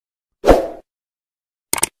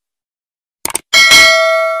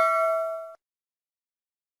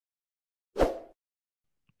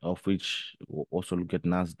of which we'll also look at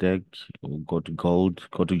Nasdaq, we'll go to gold,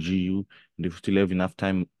 go to GU, and if we still have enough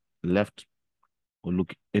time left, we'll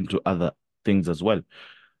look into other things as well.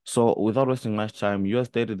 So without wasting much time,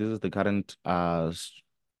 US30, this is the current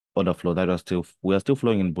order flow that we are still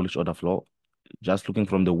flowing in bullish order flow, just looking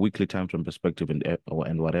from the weekly time frame perspective and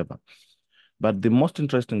whatever. But the most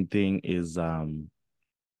interesting thing is the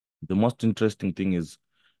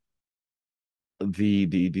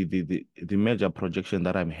major projection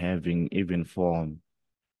that I'm having, even for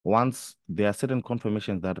once there are certain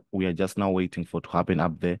confirmations that we are just now waiting for to happen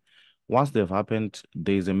up there. Once they've happened,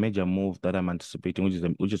 there is a major move that I'm anticipating,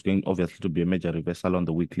 which is going obviously to be a major reversal on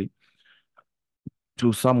the weekly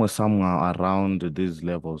to somewhere around these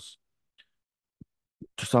levels,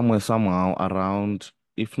 to somehow around,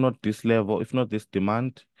 if not this level, if not this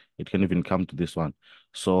demand, it can even come to this one.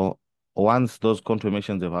 So once those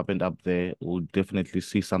confirmations have happened up there, we'll definitely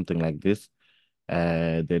see something like this.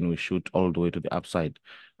 Then we shoot all the way to the upside,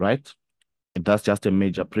 right? That's just a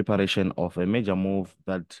major preparation of a major move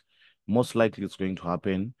that most likely is going to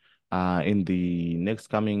happen in the next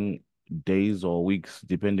coming days or weeks,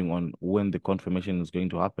 depending on when the confirmation is going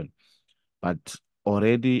to happen. But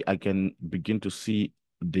already I can begin to see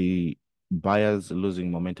the buyers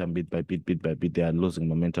losing momentum bit by bit, bit by bit. They are losing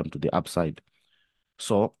momentum to the upside.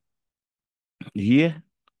 So here,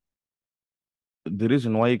 the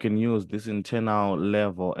reason why you can use this internal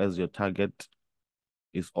level as your target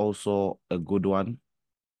is also a good one.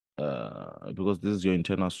 Because this is your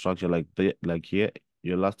internal structure, like here,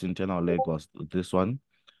 your last internal leg was this one.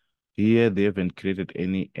 Here they haven't created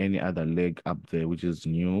any other leg up there, which is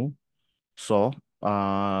new. So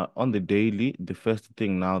on the daily, the first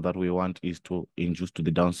thing now that we want is to induce to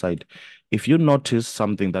the downside. If you notice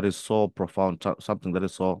something that is so profound, something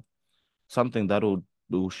that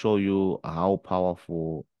will show you how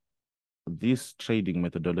powerful this trading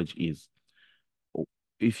methodology is.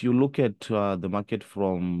 If you look at the market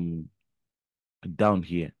from down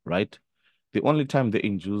here, right? The only time they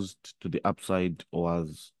induced to the upside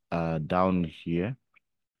was down here.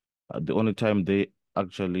 The only time they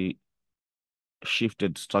actually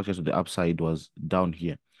shifted structure to the upside was down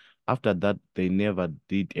here. After that, they never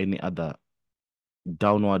did any other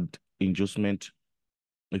downward inducement.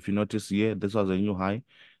 If you notice here, this was a new high.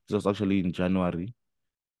 This was actually in January.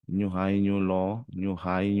 New high, new low, new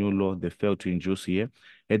high, new low. They failed to induce here.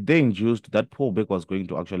 Had they induced, that pullback was going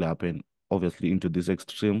to actually happen, obviously, into this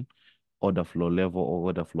extreme order flow level or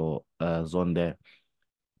order flow zone there.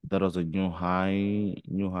 That was a new high,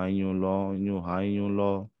 new high, new low, new high, new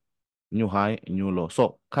low, new high, new low.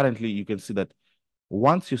 So currently you can see that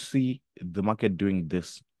once you see the market doing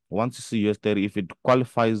this, once you see US30, if it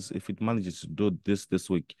qualifies, if it manages to do this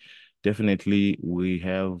week, definitely we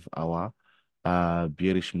have our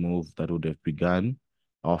bearish move that would have begun.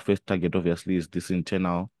 Our first target obviously is this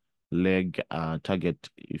internal leg target.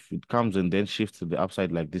 If it comes and then shifts to the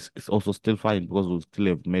upside like this, it's also still fine because we'll still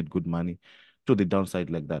have made good money to the downside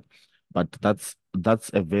like that. But that's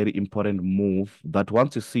a very important move that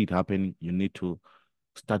once you see it happen, you need to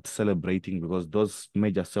start celebrating because those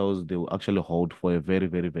major sales, they will actually hold for a very,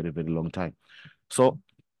 very, very, very long time. So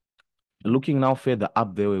looking now further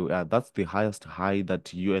up there, that's the highest high that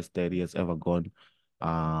US30 has ever gone.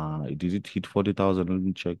 Did it hit 40,000? Let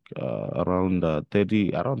me check. Around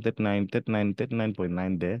 30, around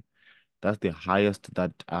 39.9 there. That's the highest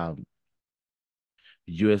that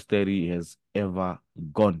US30 has ever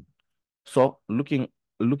gone. So looking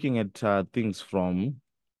at things from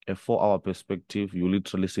a 4 hour perspective, you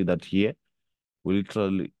literally see that here we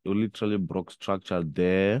literally broke structure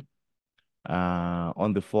there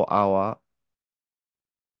on the 4 hour.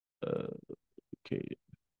 Uh, okay,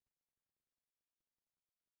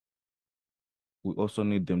 we also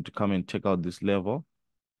need them to come and check out this level.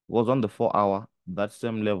 Was on the 4 hour, that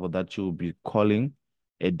same level that you will be calling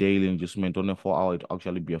a daily inducement on a 4 hour, it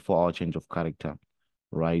actually be a 4 hour change of character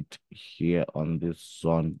right here on this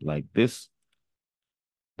zone like this.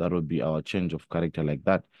 That would be our change of character like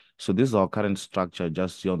that. So this is our current structure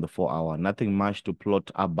just here on the 4 hour. Nothing much to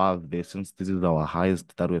plot above this since this is our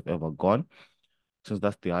highest that we've ever gone. Since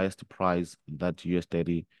that's the highest price that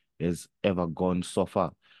US30 has ever gone so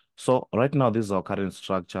far. So right now, this is our current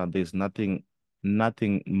structure. There's nothing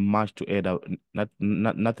much to add out,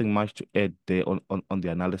 nothing much to add there on the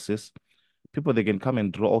analysis. People, they can come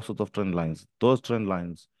and draw all sorts of trend lines. Those trend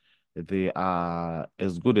lines, they are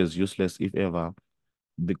as good as useless if ever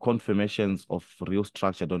the confirmations of real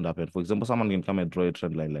structure don't happen. For example, someone can come and draw a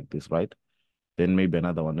trend line like this, right? Then maybe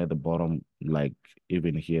another one at the bottom, like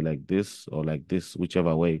even here like this or like this,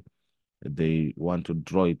 whichever way they want to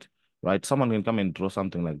draw it, right? Someone can come and draw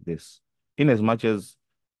something like this. In as much as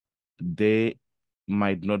there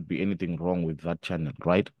might not be anything wrong with that channel,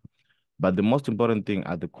 right? But the most important thing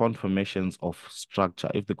are the confirmations of structure.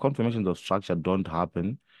 If the confirmations of structure don't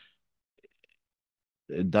happen,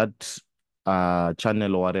 that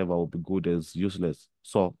channel or whatever will be good as useless.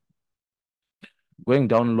 So going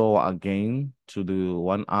down lower again to the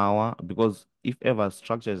 1 hour, because if ever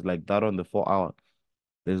structure is like that on the 4 hour,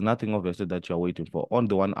 there's nothing obviously that you're waiting for. On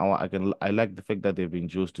the 1 hour, I like the fact that they've been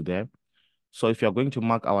juiced there. So if you're going to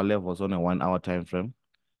mark our levels on a 1 hour time frame,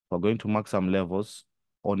 we're going to mark some levels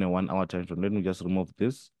on a 1 hour time frame. Let me just remove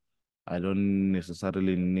this. I don't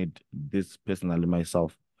necessarily need this personally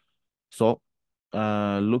myself. So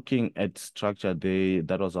looking at structure,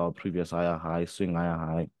 that was our previous higher high, swing higher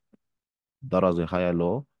high. That was a higher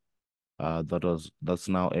low. That's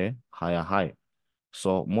now a higher high.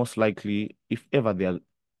 So most likely, if ever they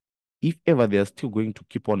are still going to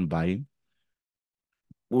keep on buying,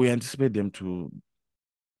 we anticipate them to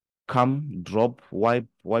come, drop, wipe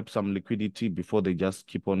some liquidity before they just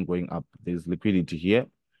keep on going up. There's liquidity here.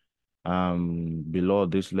 Below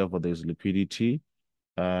this level, there's liquidity.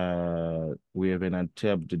 We have an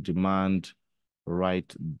untapped demand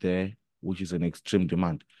right there, which is an extreme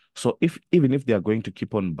demand. So even if they are going to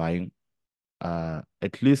keep on buying,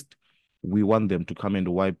 at least we want them to come and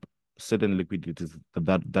wipe certain liquidities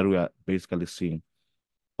that we are basically seeing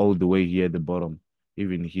all the way here at the bottom.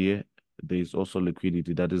 Even here, there is also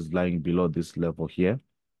liquidity that is lying below this level here.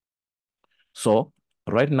 So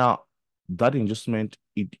right now, that adjustment,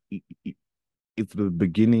 it's the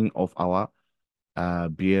beginning of our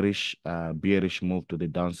bearish move to the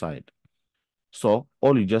downside. So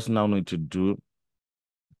all you just now need to do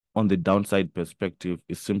on the downside perspective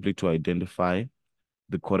is simply to identify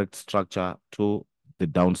the correct structure to the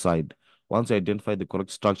downside. Once you identify the correct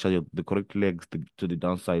structure, the correct legs to the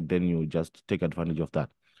downside, then you just take advantage of that.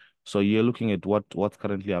 So you're looking at what's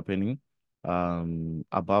currently happening.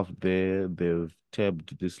 Above there, they've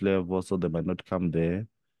tapped this level, so they might not come there.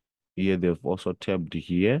 Here, they've also tapped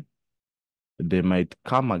here. They might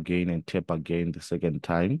come again and tap again the second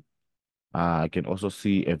time. I can also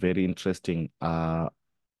see a very interesting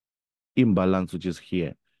imbalance, which is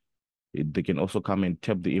here. They can also come and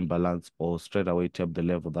tap the imbalance or straight away tap the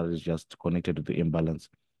level that is just connected to the imbalance.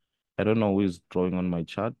 I don't know who is drawing on my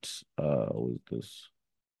chart. Who is this?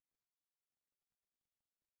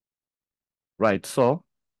 Right, so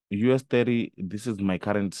US30, this is my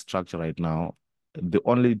current structure right now. The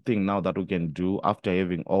only thing now that we can do after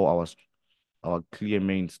having all our clear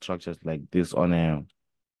main structures like this on a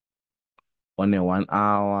 1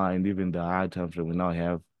 hour and even the higher time frame we now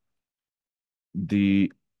have,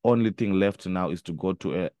 the only thing left now is to go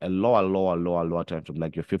to a lower time frame,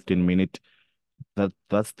 like your 15-minute.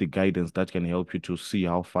 That's the guidance that can help you to see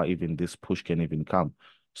how far even this push can even come.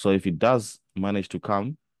 So if it does manage to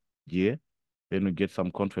come, yeah, then we get some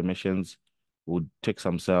confirmations, we'll take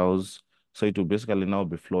some sales. So it will basically now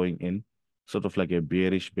be flowing in, sort of like a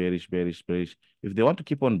bearish. If they want to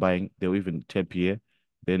keep on buying, they'll even tap here,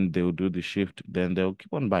 then they'll do the shift, then they'll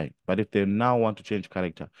keep on buying. But if they now want to change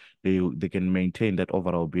character, they can maintain that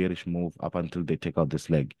overall bearish move up until they take out this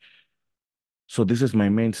leg. So this is my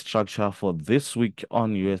main structure for this week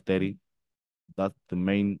on US30. That's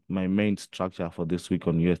my main structure for this week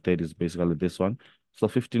on US30 is basically this one. So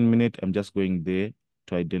 15-minute, I'm just going there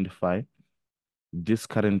to identify this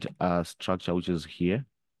current structure, which is here.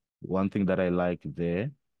 One thing that I like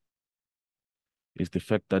there is the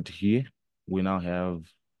fact that here we now have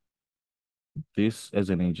this as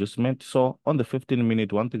an adjustment. So on the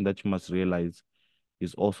 15-minute, one thing that you must realize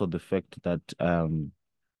is also the fact that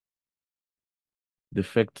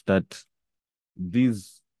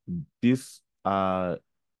these this 1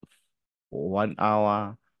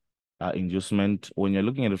 hour inducement, when you're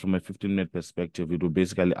looking at it from a 15-minute perspective, it will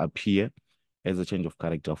basically appear as a change of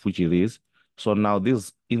character, of which it is. So now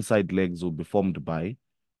these inside legs will be formed by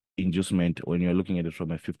inducement when you're looking at it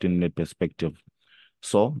from a 15-minute perspective.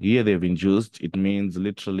 So here they've induced, it means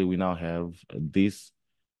literally we now have this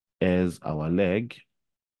as our leg.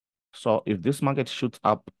 So if this market shoots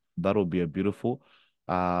up, that will be a beautiful.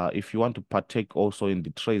 If you want to partake also in the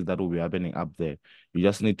trades that will be happening up there, you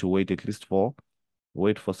just need to wait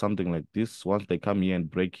for something like this. Once they come here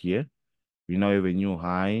and break here, you now have a new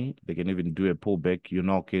high. They can even do a pullback. You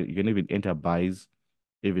know, okay, you can even enter buys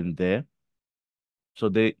even there. So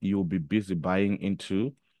there you'll be busy buying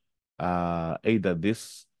into either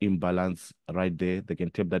this imbalance right there. They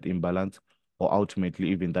can tap that imbalance, or ultimately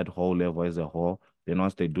even that whole level as a whole. Then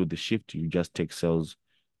once they do the shift, you just take sales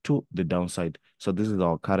to the downside. So this is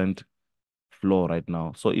our current flow right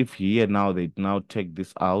now. So if here now they now take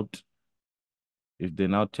this out, if they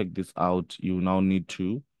now take this out, you now need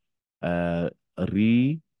to uh,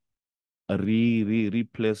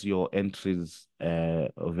 replace your entries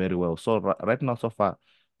very well. So right now, so far,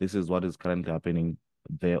 this is what is currently happening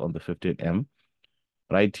there on the 15M.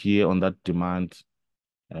 Right here on that demand,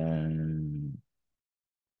 and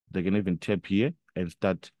they can even tap here and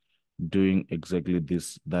start doing exactly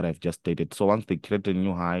this that I've just stated. So once they create a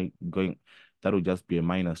new high going, that will just be a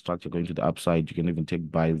minor structure going to the upside. You can even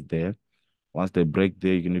take buys there. Once they break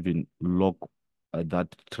there, you can even lock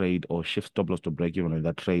that trade or shift stop loss to break even on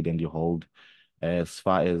that trade, and you hold as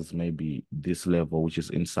far as maybe this level, which is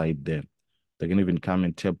inside there. They can even come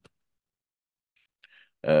and tap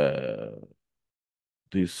uh,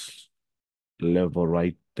 this level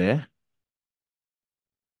right there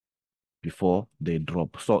before they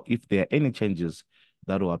drop. So if there are any changes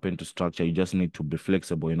that will happen to structure, you just need to be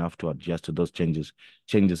flexible enough to adjust to those changes.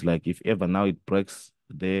 Changes like if ever now it breaks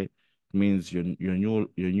there, means your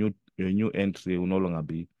new entry will no longer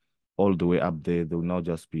be all the way up there. They will now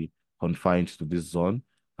just be confined to this zone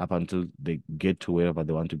up until they get to wherever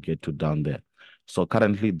they want to get to down there. So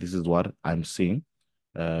currently, this is what I'm seeing.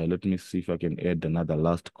 Let me see if I can add another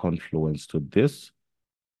last confluence to this.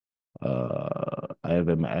 I have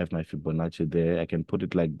my Fibonacci there. I can put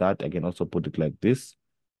it like that. I can also put it like this.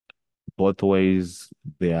 Both ways,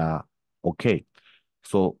 they are okay.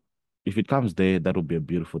 So if it comes there, that would be a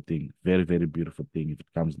beautiful thing. Very, very beautiful thing if it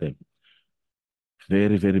comes there.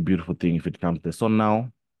 Very, very beautiful thing if it comes there. So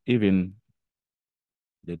now, even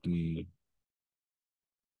let me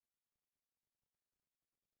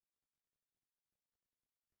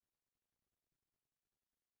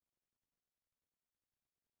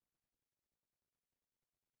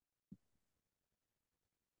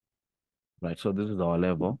right. So this is our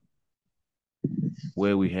level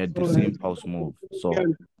where we had the same pulse move. So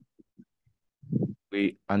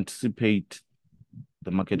we anticipate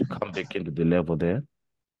the market to come back into the level there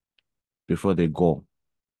before they go.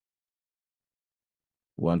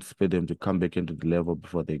 We anticipate them to come back into the level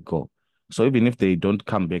before they go. So even if they don't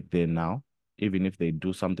come back there now, even if they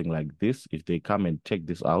do something like this, if they come and take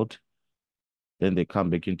this out, then they come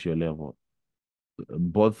back into your level.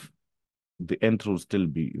 Both the entry will still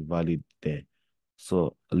be valid there.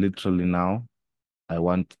 So literally now, I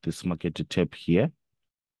want this market to tap here.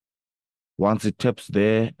 Once it taps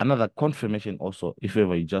there, another confirmation also, if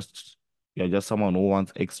ever you're just someone who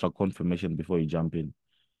wants extra confirmation before you jump in.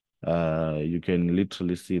 You can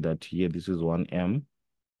literally see that here, this is 1M.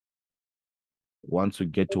 Once we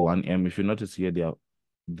get to 1M, if you notice here,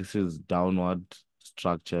 this is downward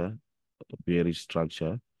structure, bearish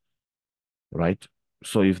structure, right?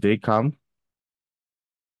 So if they come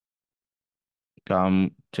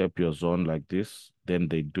tap your zone like this, then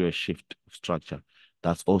they do a shift structure.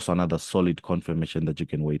 That's also another solid confirmation that you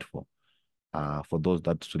can wait for those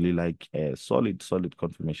that really like solid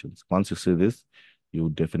confirmations. Once you see this, you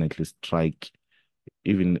definitely strike.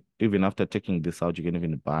 Even after taking this out, you can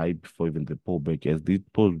even buy before even the pullback. As the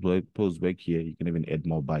pulls back here, you can even add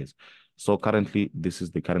more buys. So currently, this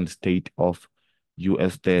is the current state of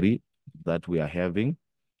US30 that we are having.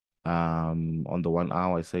 On the 1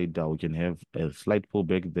 hour, I said we can have a slight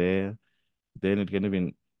pullback there. Then it can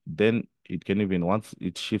even once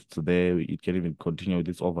it shifts there, it can even continue with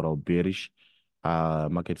this overall bearish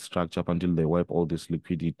market structure up until they wipe all this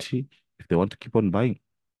liquidity. If they want to keep on buying,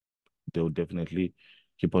 they'll definitely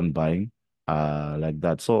keep on buying like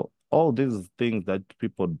that. So all these things that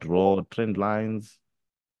people draw, trend lines,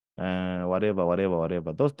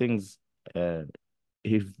 whatever, those things, uh,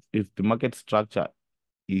 if the market structure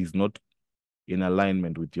is not in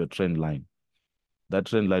alignment with your trend line, that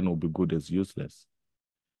trend line will be good as useless.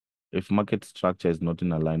 If market structure is not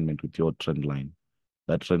in alignment with your trend line,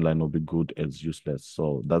 that trend line will be good as useless.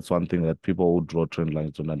 So that's one thing that people who draw trend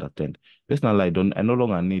lines don't understand. Personally, I no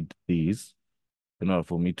longer need these in order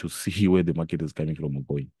for me to see where the market is coming from or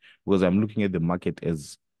going. Because I'm looking at the market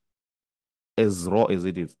as raw as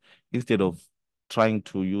it is, instead of trying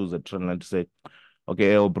to use a trend line to say,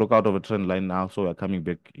 okay, I broke out of a trend line now, so we're coming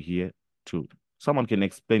back here to someone can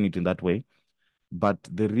explain it in that way. But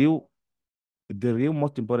the real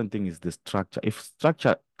most important thing is the structure. If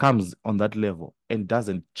structure comes on that level and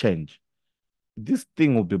doesn't change, this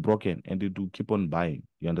thing will be broken and it will keep on buying.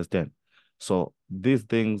 You understand? So these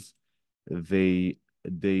things, they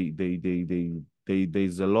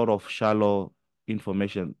there's a lot of shallow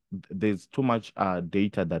information. There's too much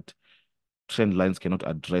data that trend lines cannot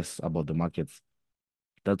address about the markets.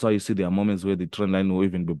 That's why you see there are moments where the trend line will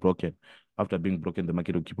even be broken. After being broken, the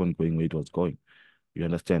market will keep on going where it was going. You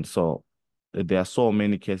understand? So there are so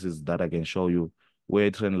many cases that I can show you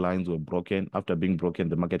where trend lines were broken. After being broken,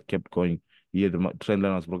 the market kept going. Here, the trend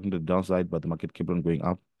line was broken to the downside, but the market kept on going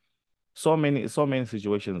up. So many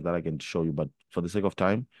situations that I can show you, but for the sake of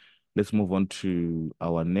time, let's move on to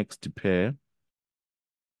our next pair.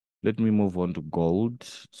 Let me move on to gold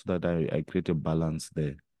so that I create a balance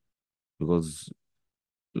there because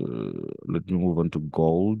let me move on to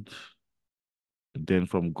gold. Then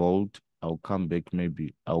from gold, I'll come back.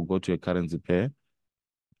 Maybe I'll go to a currency pair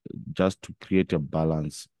just to create a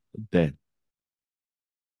balance there.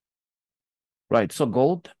 Right. So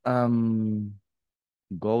gold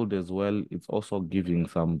as well. It's also giving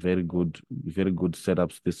some very good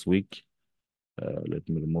setups this week. Let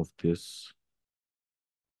me remove this.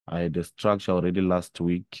 I had a structure already last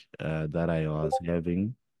week that I was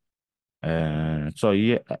having. So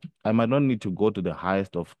yeah, I might not need to go to the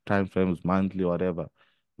highest of time frames, monthly, or whatever,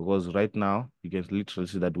 because right now you can literally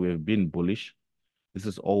see that we have been bullish. This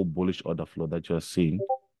is all bullish order flow that you're seeing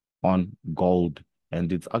on gold,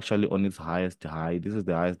 and it's actually on its highest high. This is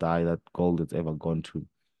the highest high that gold has ever gone to.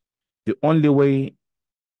 The only way,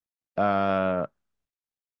 uh,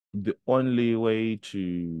 the only way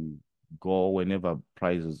to go whenever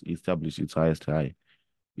prices establish its highest high,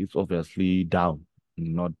 it's obviously down,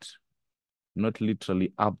 not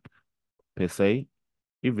literally up per se.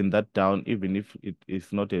 Even that down, even if it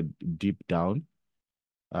is not a deep down,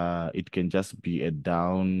 it can just be a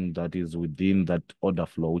down that is within that order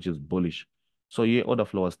flow, which is bullish. So yeah, order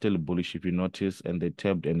flow was still bullish if you notice, and they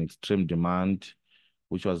tapped an extreme demand,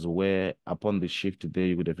 which was where upon the shift there,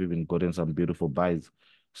 you could have even gotten some beautiful buys.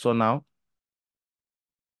 So now,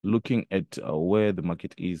 looking at where the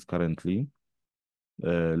market is currently,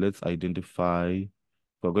 let's identify.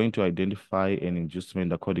 We're going to identify an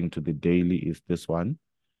adjustment according to the daily is this one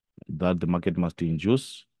that the market must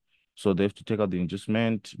induce. So they have to take out the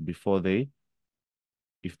inducement before they,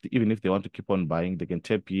 even if they want to keep on buying, they can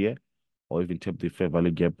tap here or even tap the fair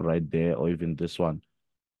value gap right there or even this one.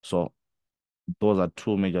 So those are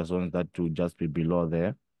two major zones that will just be below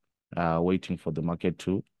there, waiting for the market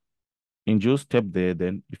to induce, tap there.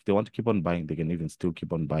 Then if they want to keep on buying, they can even still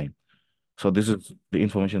keep on buying. So this is the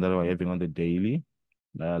information that we're having on the daily.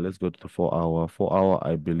 Let's go to the 4 hour. 4 hour,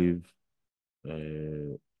 I believe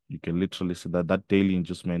you can literally see that daily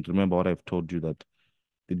adjustment. Remember what I've told you that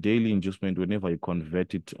the daily adjustment, whenever you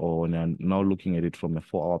convert it or when you're now looking at it from a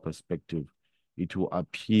 4 hour perspective, it will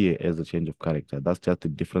appear as a change of character. That's just the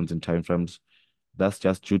difference in time frames. That's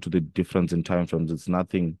just due to the difference in time frames. It's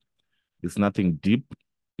nothing deep.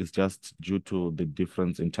 It's just due to the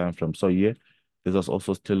difference in time frame. So yeah, there's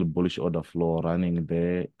also still bullish order flow running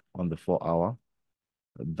there on the 4 hour.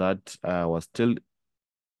 That was still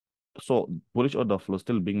so bullish order flow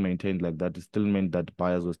still being maintained like that. It still meant that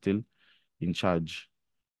buyers were still in charge.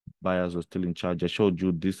 Buyers were still in charge. I showed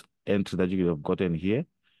you this entry that you could have gotten here.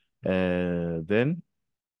 Then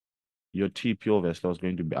your TP obviously was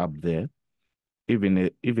going to be up there.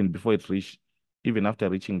 Even before it reached, even after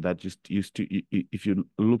reaching that, if you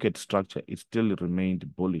look at structure, it still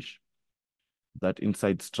remained bullish. That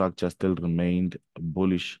inside structure still remained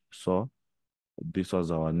bullish. So this was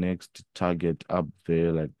our next target up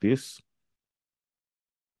there like this.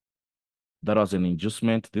 That was an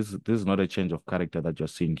inducement. This is not a change of character that you're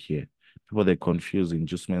seeing here. People, they confuse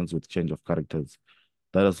inducements with change of characters.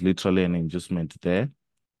 That is literally an inducement there.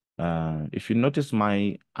 If you notice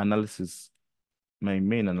my analysis, my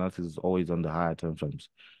main analysis is always on the higher time frames,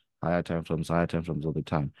 higher time frames all the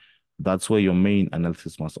time. That's where your main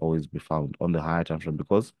analysis must always be found on the higher time frame.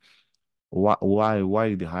 Because why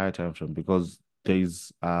the higher time frame? Because there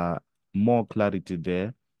is more clarity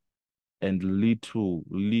there and lead to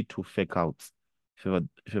fake outs. If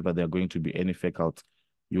ever there are going to be any fake outs,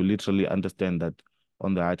 you literally understand that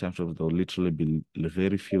on the high time frames there will literally be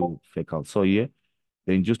very few fake outs. So yeah,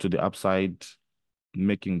 they induced to the upside,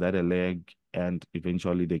 making that a leg, and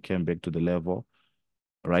eventually they came back to the level.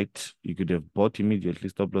 Right, you could have bought immediately,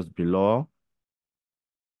 stop loss below.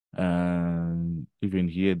 And even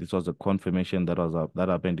here, this was a confirmation that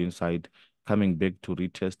happened inside, coming back to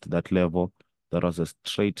retest that level. That was a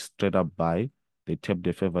straight up buy. They tapped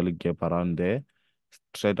the fair value gap around there.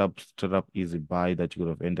 Straight up easy buy that you could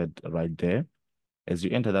have entered right there. As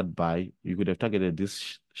you enter that buy, you could have targeted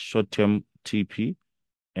this short-term TP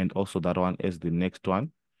and also that one as the next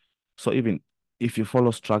one. So even if you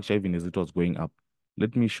follow structure, even as it was going up,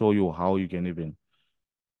 let me show you how you're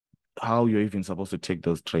even supposed to take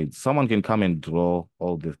those trades. Someone can come and draw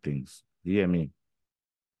all these things. You hear me?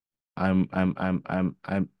 I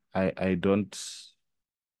don't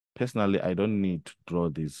personally, I don't need to draw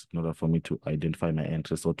this in order for me to identify my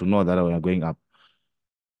interest or to know that we are going up.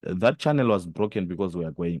 That channel was broken because we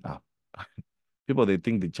are going up. People, they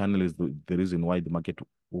think the channel is the reason why the market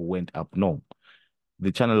went up. No,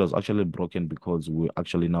 the channel was actually broken because we're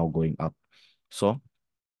actually now going up. So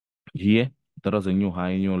here, there was a new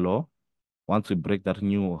high, new low. Once we break that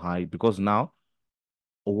new high, because now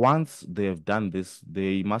once they've done this,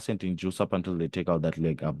 they mustn't induce up until they take out that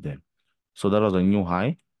leg up there. So that was a new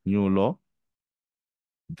high, new low.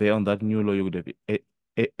 There on that new low, you would have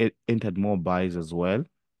entered more buys as well.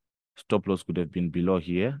 Stop loss could have been below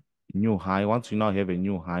here. New high. Once you now have a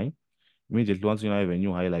new high, immediately once you now have a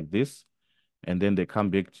new high like this, and then they came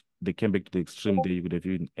back to the extreme there, you could have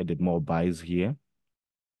even added more buys here.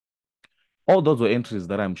 All those were entries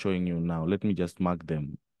that I'm showing you now. Let me just mark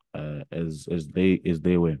them as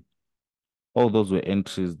they were. All those were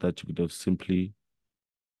entries that you could have simply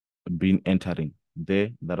been entering. There,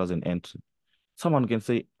 that was an entry. Someone can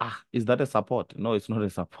say, is that a support? No, it's not a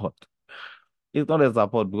support. It's not a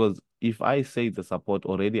support because if I say the support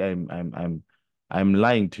already, I'm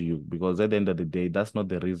lying to you because at the end of the day, that's not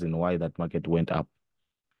the reason why that market went up,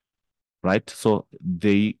 right? So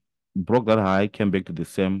they broke that high, came back to the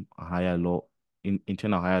same higher low,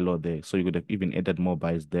 internal higher low there. So you could have even added more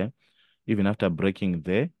buys there. Even after breaking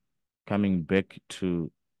there, coming back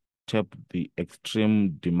to tap the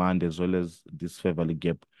extreme demand as well as this fair value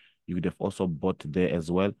gap, you could have also bought there as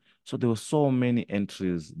well. So there were so many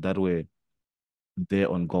entries that were there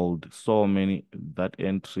on gold. So many, that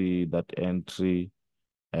entry,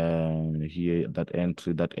 here, that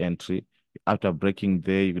entry, that entry. After breaking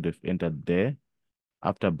there, you could have entered there.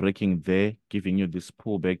 After breaking there, giving you this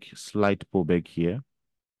pullback, slight pullback here,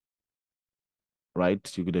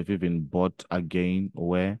 right? You could have even bought again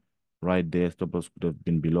where right there, stop loss could have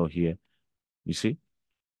been below here. You see?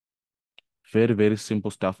 Very, very simple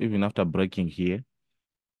stuff. Even after breaking here,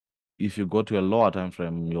 if you go to a lower time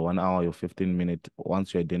frame, your 1 hour, your 15 minute,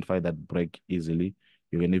 once you identify that break easily,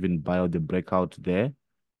 you can even buy out the breakout there.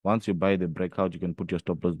 Once you buy the breakout, you can put your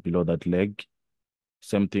stop loss below that leg.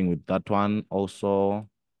 Same thing with that one. Also,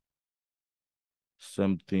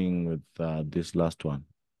 same thing with this last one.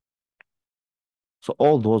 So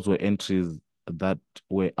all those were entries that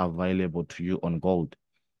were available to you on gold.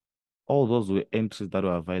 All those were entries that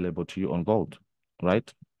were available to you on gold,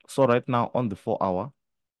 right? So right now on the 4 hour,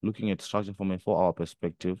 looking at structure from a 4 hour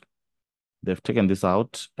perspective, they've taken this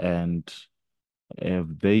out and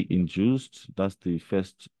have they induced? That's the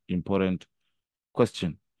first important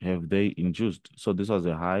question. Have they induced? So this was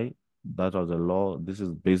a high, that was a low. This is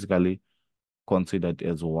basically considered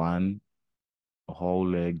as one whole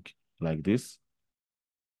leg like this,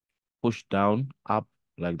 push down, up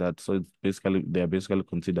like that. So it's basically, they're basically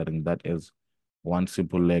considering that as one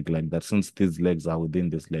simple leg like that, since these legs are within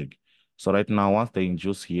this leg. So right now, once they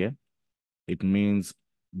induce here, it means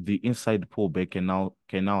the inside pullback can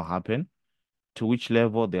now happen. To which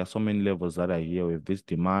level? There are so many levels that are here with this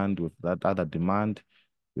demand, with that other demand,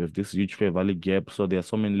 with this huge fair value gap. So there are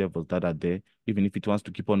so many levels that are there. Even if it wants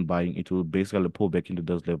to keep on buying, it will basically pull back into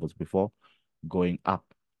those levels before going up.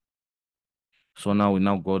 So now we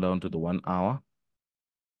now go down to the 1 hour.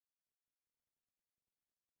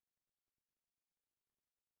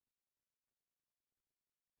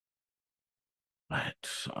 Right.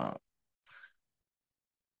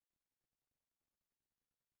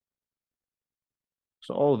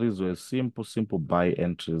 So all these were simple buy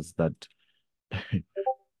entries that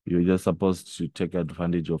you're just supposed to take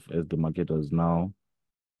advantage of as the market was now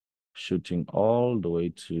shooting all the way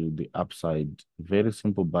to the upside. Very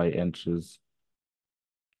simple buy entries.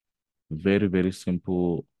 Very, very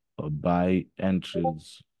simple buy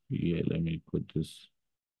entries. Yeah, let me put this.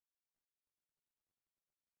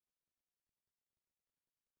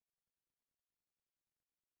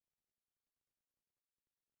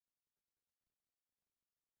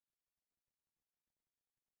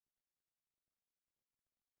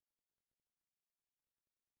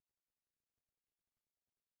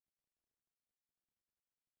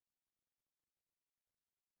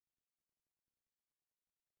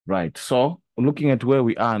 Right. So looking at where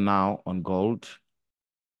we are now on gold,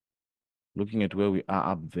 looking at where we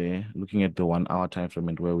are up there, looking at the 1 hour time frame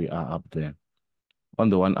and where we are up there. On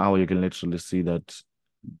the 1 hour, you can literally see that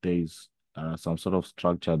there's some sort of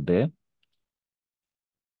structure there,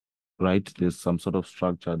 right? There's some sort of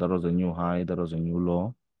structure. That was a new high, that was a new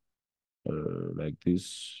low, like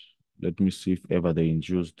this. Let me see if ever they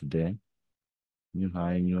induced there. New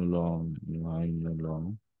high, new low, new high, new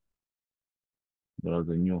low. There was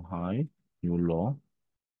a new high, new low.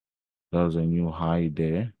 There was a new high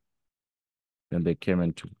there. Then they came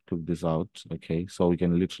and took this out. Okay, so we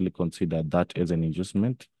can literally consider that as an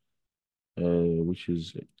adjustment, which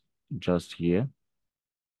is just here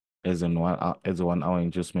as a 1 hour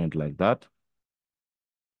adjustment like that.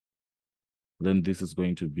 Then this is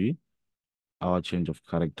going to be our change of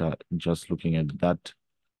character just looking at that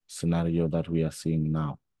scenario that we are seeing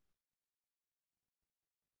now.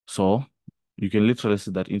 So you can literally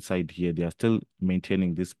see that inside here, they are still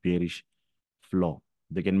maintaining this bearish floor.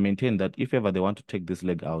 They can maintain that if ever they want to take this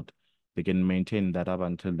leg out, they can maintain that up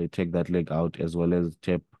until they take that leg out, as well as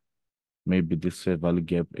tap maybe this fair value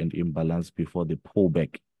gap and imbalance before they pull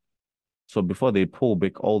back. So before they pull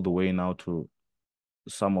back all the way now to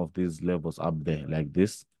some of these levels up there like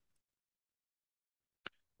this,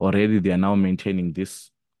 already they are now maintaining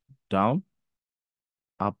this down,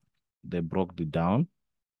 up, they broke the down,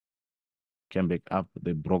 came back up,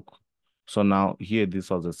 they broke. So now here, this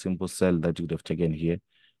was a simple sell that you would have taken here.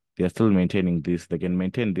 They are still maintaining this. They can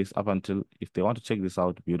maintain this up until, if they want to check this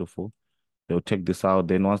out, beautiful. They'll take this out.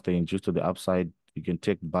 Then once they induce to the upside, you can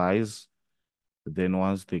take buys. Then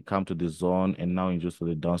once they come to the zone and now induce to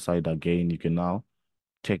the downside again, you can now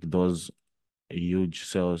take those huge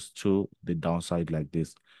sells to the downside like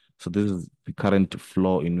this. So this is the current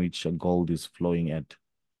floor in which gold is flowing at.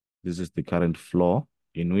 This is the current floor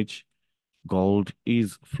in which gold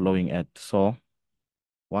is flowing at. So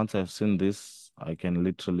once I've seen this, I can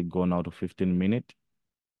literally go now to 15-minute.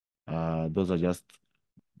 Those are just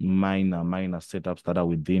minor setups that are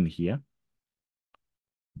within here.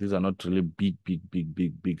 These are not really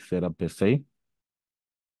big setup per se.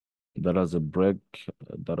 That was a break.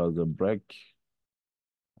 That was a break.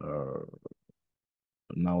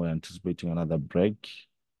 Now we're anticipating another break.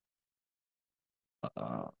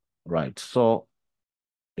 Right. So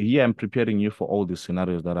here I'm preparing you for all the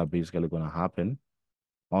scenarios that are basically going to happen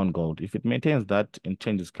on gold. If it maintains that and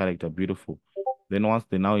changes character, beautiful. Then once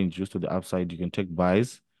they now induce to the upside, you can take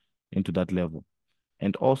buys into that level.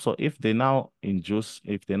 And also, if they now induce,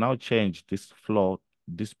 if they now change this floor,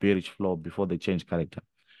 this bearish floor before they change character,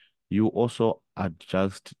 you also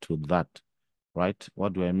adjust to that, right?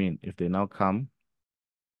 What do I mean? If they now come,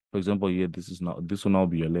 for example, here, this will now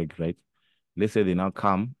be your leg, right? Let's say they now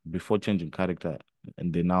come before changing character,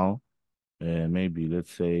 and they now, maybe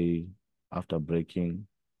let's say after breaking,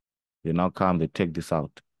 they now come, they take this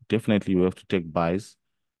out. Definitely, you have to take buys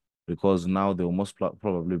because now they will most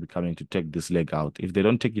probably be coming to take this leg out. If they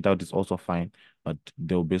don't take it out, it's also fine, but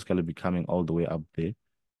they'll basically be coming all the way up there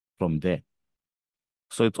from there.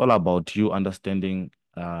 So it's all about you understanding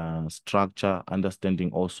structure,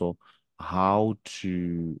 understanding also how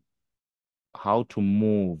to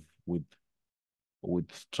move with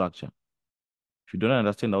structure. If you don't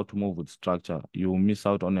understand how to move with structure, you will miss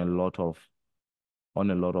out on a lot of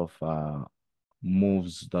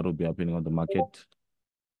moves that will be happening on the market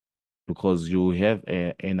because you have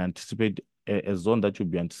a zone that you'll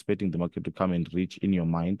be anticipating the market to come and reach in your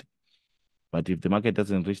mind. But if the market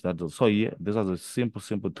doesn't reach that, so here, this was a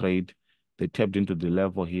simple trade. They tapped into the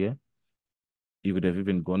level here. You could have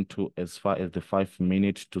even gone to as far as the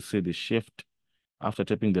 5-minute to see the shift. After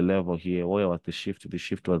tapping the level here, where was the shift? The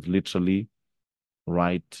shift was literally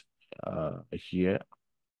right here.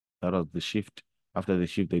 That was the shift. After the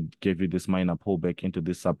shift, they gave you this minor pullback into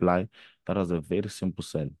this supply. That was a very simple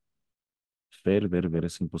sell. Very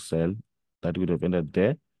simple sell that would have ended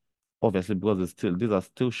there. Obviously, because these are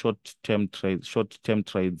still short-term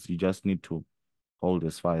trades. You just need to hold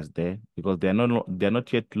as far as there because they're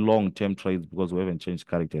not yet long-term trades because we haven't changed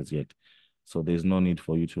characters yet. So there's no need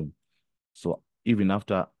for you to. So even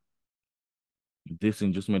after this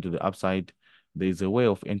inducement to the upside, there's a way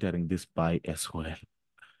of entering this buy as well.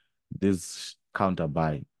 This counter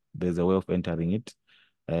buy, there's a way of entering it.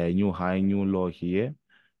 New high, new low here.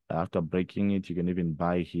 After breaking it, you can even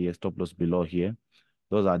buy here, stop loss below here.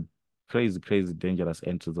 Those are crazy dangerous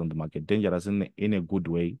entries on the market. Dangerous in a good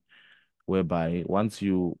way, whereby once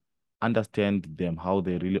you understand them, how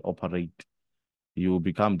they really operate, you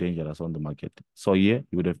become dangerous on the market. So here,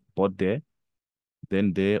 you would have bought there.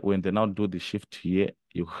 Then there, when they now do the shift here,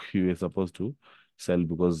 you are supposed to sell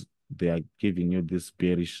because they are giving you this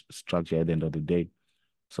bearish structure at the end of the day.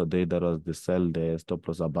 So there was the sell there, stop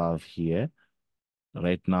loss above here.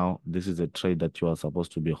 Right now, this is a trade that you are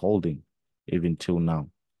supposed to be holding even till now.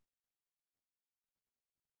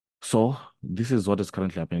 So this is what is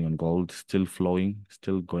currently happening on gold, still flowing,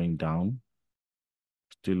 still going down,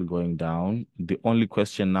 still going down. The only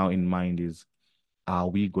question now in mind is, are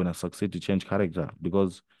we going to succeed to change character?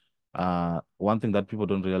 Because one thing that people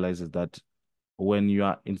don't realize is that when you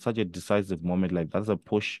are in such a decisive moment like that's a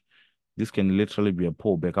push, this can literally be a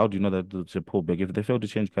pullback. How do you know that it's a pullback? If they fail to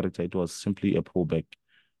change character, it was simply a pullback.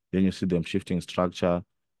 Then you see them shifting structure,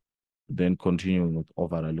 then continuing with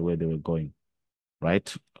overall where they were going,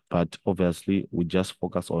 right? But obviously, we just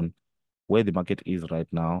focus on where the market is right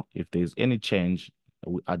now. If there's any change,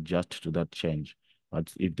 we adjust to that change.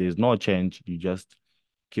 But if there's no change, you just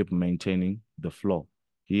keep maintaining the flow.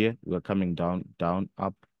 Here, we're coming down, down,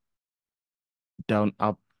 up, down,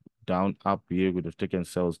 up, down, up. Here, we'd have taken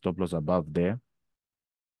sales stop loss above there.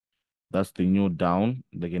 That's the new down.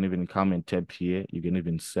 They can even come and tap here. You can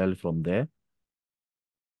even sell from there,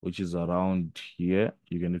 which is around here.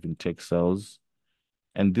 You can even take sales.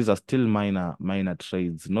 And these are still minor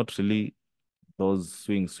trades, not really those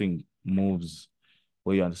swing moves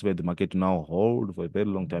where you anticipate the market to now hold for a very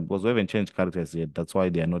long time because we haven't changed characters yet. That's why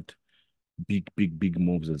they are not big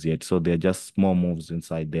moves as yet. So they're just small moves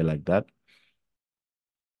inside there like that.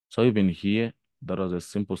 So even here, that was a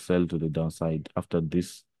simple sell to the downside. After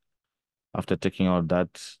this, after taking out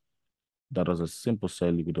that, that was a simple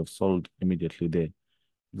sell. You could have sold immediately there.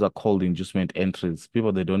 These are called inducement entries.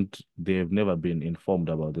 People, they've never been informed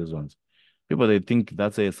about these ones. People, they think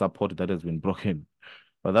that's a support that has been broken.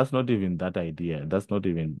 But that's not even that idea. That's not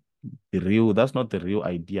the real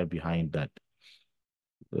idea behind that.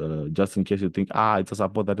 Just in case you think, it's a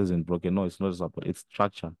support that isn't broken. No, it's not a support. It's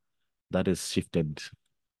structure that is shifted.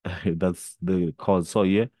 That's the cause. So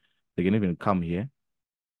yeah, they can even come here.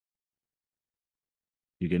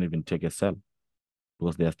 You can even take a sell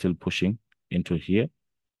because they are still pushing into here.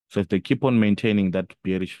 So if they keep on maintaining that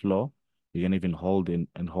bearish flow, you can even hold in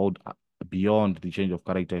and hold beyond the change of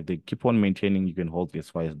character. If they keep on maintaining, you can hold as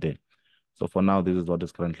far as there. So for now, this is what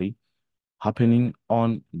is currently happening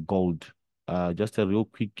on gold. Just a real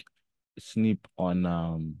quick snip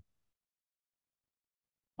on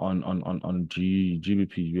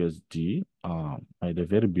GBPUSD. I had a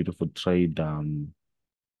very beautiful trade.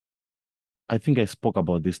 I think I spoke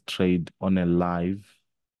about this trade on a live.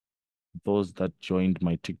 Those that joined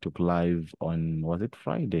my TikTok live on, was it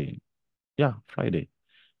Friday? Yeah, Friday.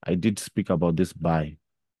 I did speak about this buy.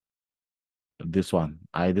 This one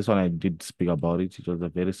I did speak about it. It was a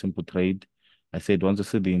very simple trade. I said once you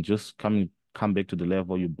see the just come back to the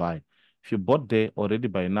level you buy. If you bought there already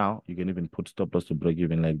by now, you can even put stop loss to break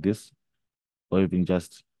even like this, or even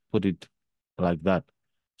just put it like that.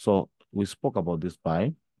 So we spoke about this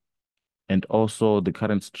buy and also the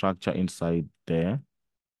current structure inside there.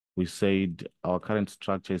 We said our current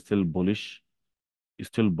structure is still bullish. It's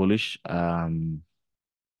still bullish.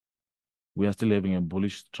 We are still having a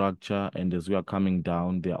bullish structure, and as we are coming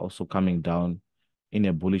down, they are also coming down in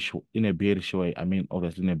a bearish way. I mean,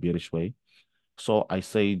 obviously in a bearish way. So I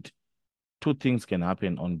said two things can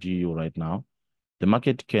happen on GU right now. The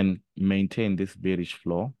market can maintain this bearish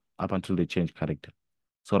flow up until they change character.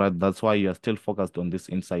 So that's why you are still focused on this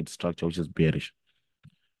inside structure, which is bearish.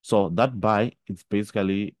 So that buy, it's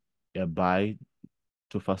basically a buy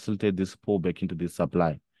to facilitate this pullback into this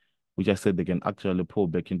supply, which I said they can actually pull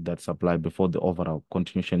back into that supply before the overall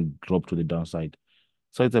continuation drop to the downside.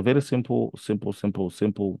 So it's a very simple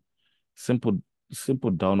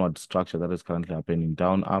downward structure that is currently happening.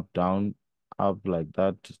 Down, up like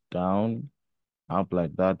that, down, up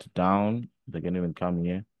like that, down. They can even come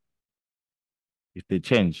here. If they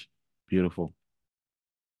change, beautiful.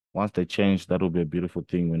 Once they change, that will be a beautiful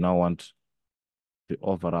thing. We now want the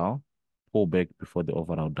overall pull back before the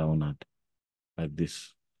overall downward, like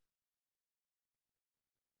this.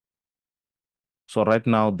 So right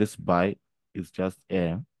now, this buy is just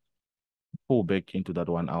air, pull back into that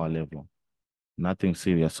 1 hour level. Nothing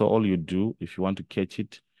serious. So all you do, if you want to catch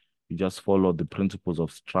it, you just follow the principles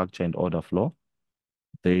of structure and order flow.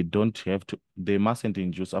 They mustn't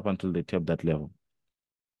induce up until they tap that level,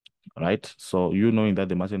 right? So you knowing that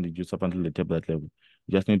they mustn't induce up until they tap that level,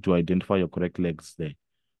 you just need to identify your correct legs there.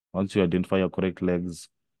 Once you identify your correct legs,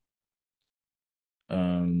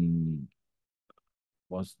 um,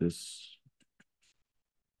 what's this?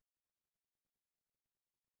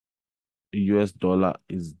 US dollar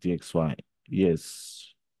is DXY.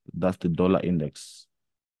 Yes, that's the dollar index.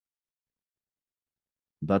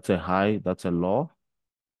 That's a high, that's a low.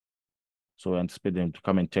 So we anticipate them to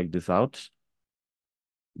come and check this out.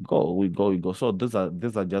 We go. So these are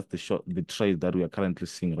just the trades that we are currently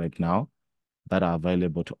seeing right now that are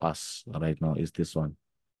available to us right now. Is this one.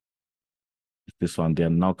 This one. They are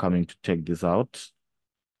now coming to check this out.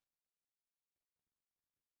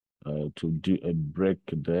 To do a break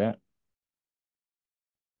there.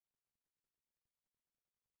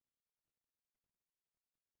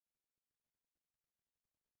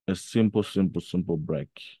 A simple break.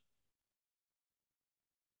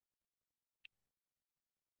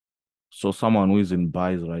 So someone who is in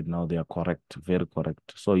buys right now, they are correct, very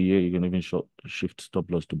correct. So here you can even shift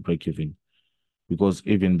stop loss to break even because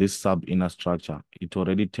even this sub inner structure, it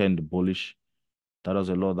already turned bullish. That was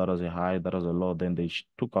a low, that was a high, that was a low. Then they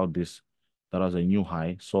took out this, that was a new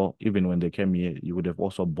high. So even when they came here, you would have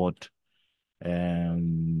also bought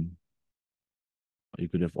You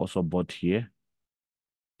could have also bought here.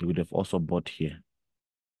 You could have also bought here.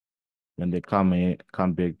 When they come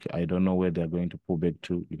back, I don't know where they're going to pull back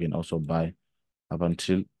to. You can also buy up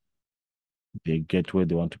until they get where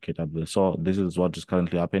they want to get up there. So this is what is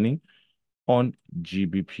currently happening on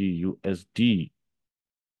GBPUSD.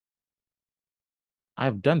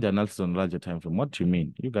 I've done the analysis on larger time frame. What do you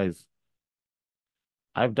mean? You guys,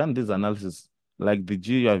 I've done this analysis like the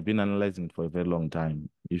G, I've been analyzing for a very long time.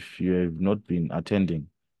 If you have not been attending,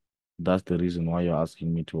 that's the reason why you're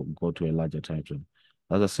asking me to go to a larger time frame.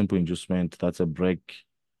 That's a simple adjustment. That's a break.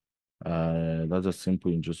 That's a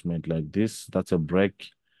simple adjustment like this. That's a break.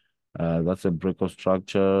 That's a break of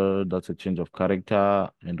structure. That's a change of character.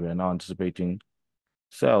 And we're now anticipating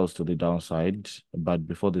sales to the downside. But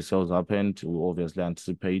before the sales happened, we obviously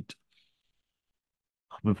anticipate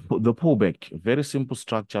the pullback. Very simple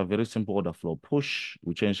structure, very simple order flow. Push,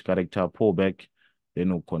 we change character, pullback, then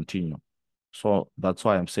we'll continue. So that's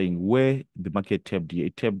why I'm saying where the market tapped,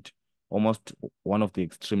 it tapped almost one of the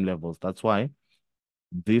extreme levels. That's why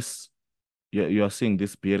this you're seeing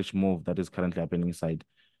this bearish move that is currently happening inside.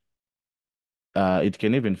 It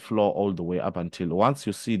can even flow all the way up until once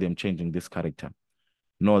you see them changing this character,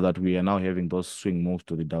 know that we are now having those swing moves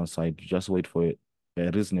to the downside. You just wait for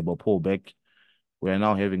a reasonable pullback. We are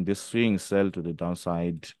now having this swing sell to the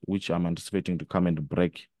downside, which I'm anticipating to come and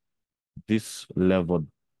break this level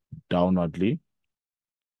downwardly.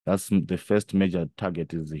 That's the first major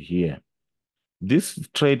target is here. This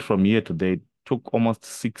trade from year to date took almost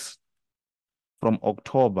 6 from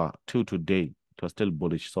October till today. It was still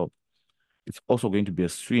bullish. So it's also going to be a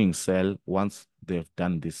swing sell once they've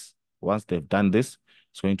done this. Once they've done this,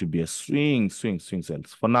 it's going to be a swing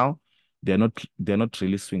sells. For now, they're not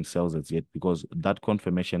really swing sells as yet because that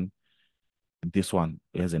confirmation, this one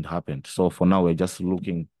hasn't happened. So for now, we're just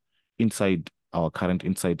looking inside our current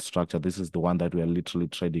inside structure. This is the one that we are literally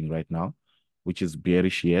trading right now, which is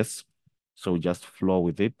bearish, yes. So we just flow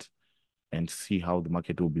with it and see how the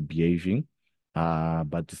market will be behaving.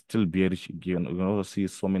 But it's still bearish. You can also see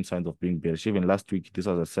so many signs of being bearish. Even last week, this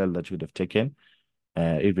was a sell that you would have taken.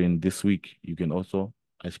 Even this week, you can also,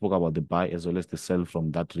 I spoke about the buy as well as the sell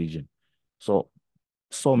from that region. So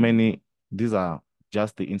many, these are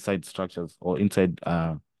just the inside structures or inside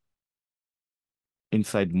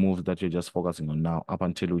moves that you're just focusing on now up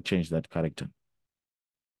until we change that character.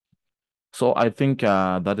 So I think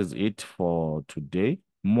that is it for today.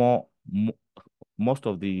 Most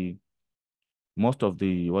of the what do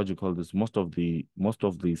you call this? Most of the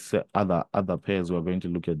other pairs we're going to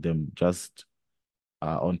look at them just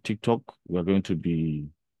on TikTok. We're going to be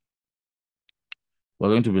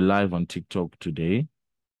live on TikTok today.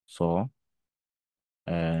 So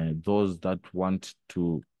those that want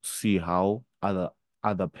to see how other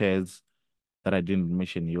pairs that I didn't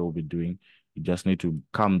mention here will be doing, you just need to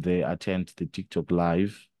come there, attend the TikTok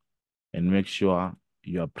live, and make sure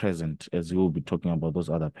you are present as we will be talking about those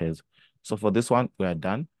other pairs. So for this one, we are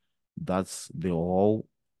done. That's the whole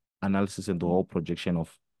analysis and the whole projection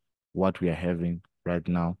of what we are having right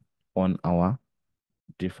now on our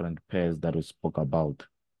different pairs that we spoke about.